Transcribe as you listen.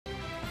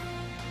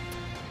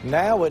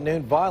Now at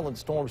noon, violent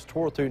storms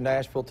tore through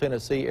Nashville,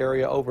 Tennessee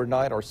area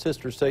overnight. Our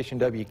sister station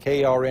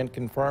WKRN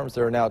confirms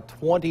there are now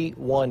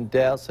 21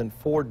 deaths in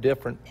 4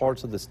 different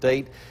parts of the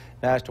state.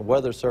 National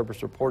Weather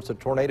Service reports the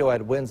tornado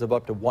had winds of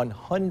up to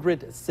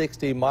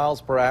 160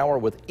 miles per hour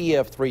with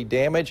EF3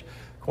 damage.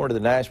 According to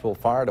the Nashville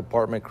Fire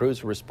Department,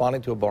 crews are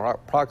responding to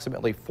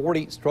approximately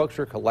 40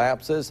 structure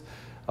collapses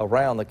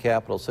around the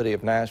capital city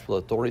of Nashville.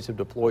 Authorities have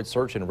deployed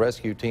search and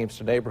rescue teams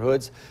to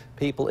neighborhoods.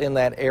 People in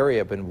that area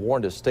have been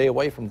warned to stay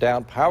away from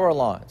downed power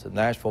lines. And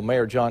Nashville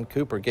Mayor John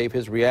Cooper gave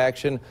his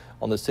reaction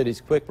on the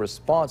city's quick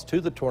response to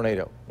the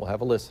tornado. We'll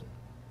have a listen.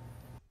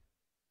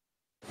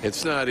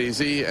 It's not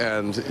easy,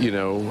 and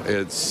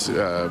it's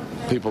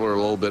people are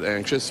a little bit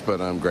anxious, but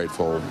I'm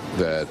grateful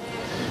that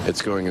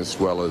it's going as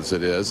well as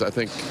it is. I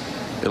think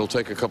it'll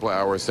take a couple of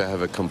hours to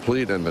have a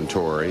complete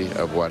inventory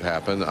of what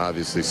happened.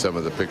 Obviously, some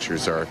of the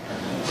pictures are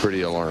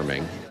pretty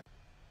alarming.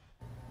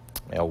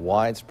 Now,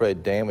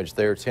 widespread damage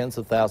there. Tens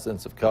of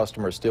thousands of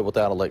customers still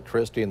without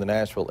electricity in the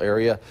Nashville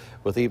area,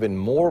 with even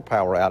more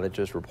power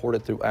outages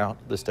reported throughout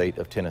the state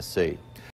of Tennessee.